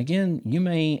 Then again, you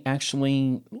may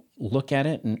actually look at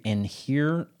it and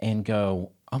hear and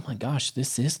go, oh my gosh,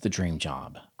 this is the dream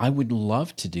job. I would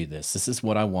love to do this. This is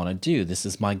what I want to do. This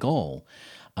is my goal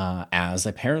as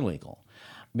a paralegal.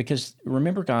 Because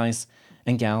remember, guys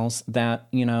and gals,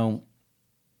 that,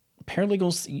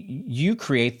 paralegals, you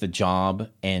create the job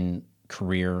and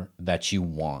career that you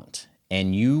want,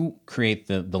 and you create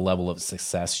the level of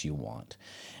success you want.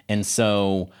 And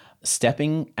so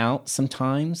stepping out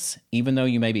sometimes, even though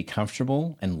you may be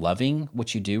comfortable and loving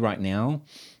what you do right now,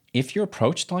 if you're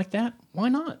approached like that, why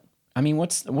not? I mean,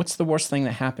 what's the worst thing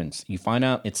that happens? You find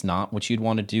out it's not what you'd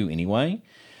want to do anyway.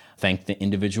 Thank the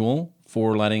individual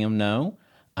for letting them know.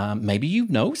 Maybe you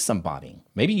know somebody.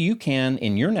 Maybe you can,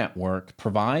 in your network,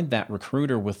 provide that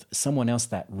recruiter with someone else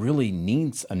that really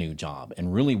needs a new job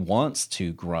and really wants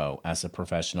to grow as a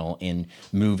professional and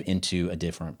move into a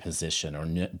different position or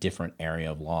different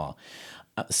area of law.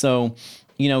 So,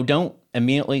 don't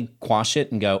immediately quash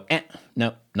it and go,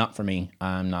 no, not for me.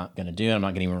 I'm not going to do it. I'm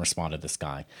not going to even respond to this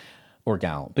guy. or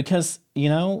gal, because,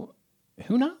 who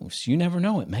knows? You never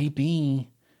know. It may be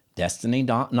destiny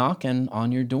knocking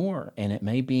on your door, and it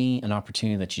may be an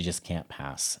opportunity that you just can't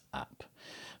pass up.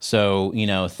 So,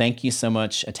 thank you so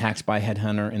much, Attacked by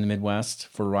Headhunter in the Midwest,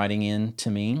 for writing in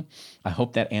to me. I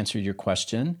hope that answered your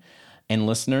question. And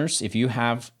listeners, if you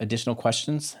have additional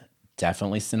questions,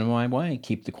 definitely send them my way.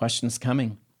 Keep the questions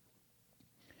coming.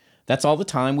 That's all the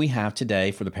time we have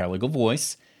today for the Paralegal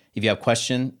Voice. If you have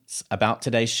questions about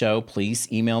today's show,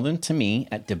 please email them to me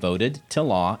at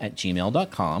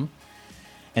devotedtolaw@gmail.com.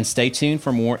 And stay tuned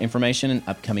for more information and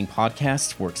upcoming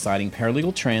podcasts for exciting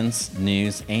paralegal trends,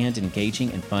 news, and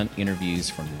engaging and fun interviews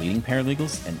from leading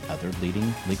paralegals and other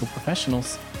leading legal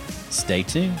professionals. Stay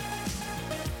tuned.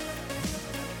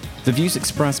 The views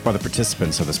expressed by the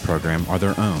participants of this program are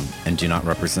their own and do not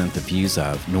represent the views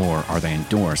of, nor are they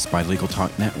endorsed by Legal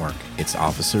Talk Network, its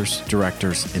officers,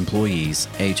 directors, employees,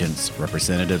 agents,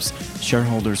 representatives,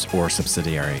 shareholders, or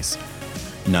subsidiaries.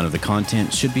 None of the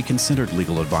content should be considered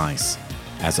legal advice.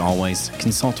 As always,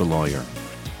 consult a lawyer.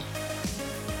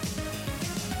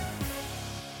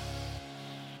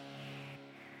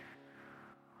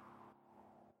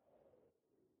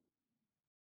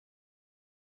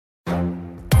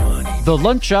 The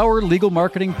Lunch Hour Legal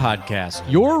Marketing Podcast,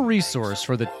 your resource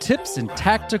for the tips and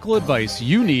tactical advice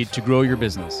you need to grow your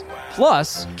business.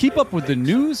 Plus, keep up with the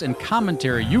news and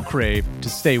commentary you crave to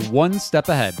stay one step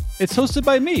ahead. It's hosted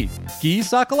by me, Guy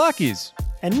Sakalakis.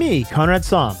 And me, Conrad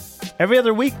Somm. Every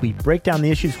other week, we break down the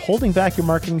issues holding back your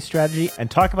marketing strategy and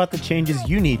talk about the changes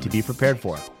you need to be prepared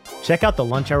for. Check out the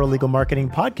Lunch Hour Legal Marketing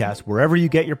Podcast wherever you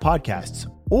get your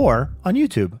podcasts or on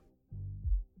YouTube.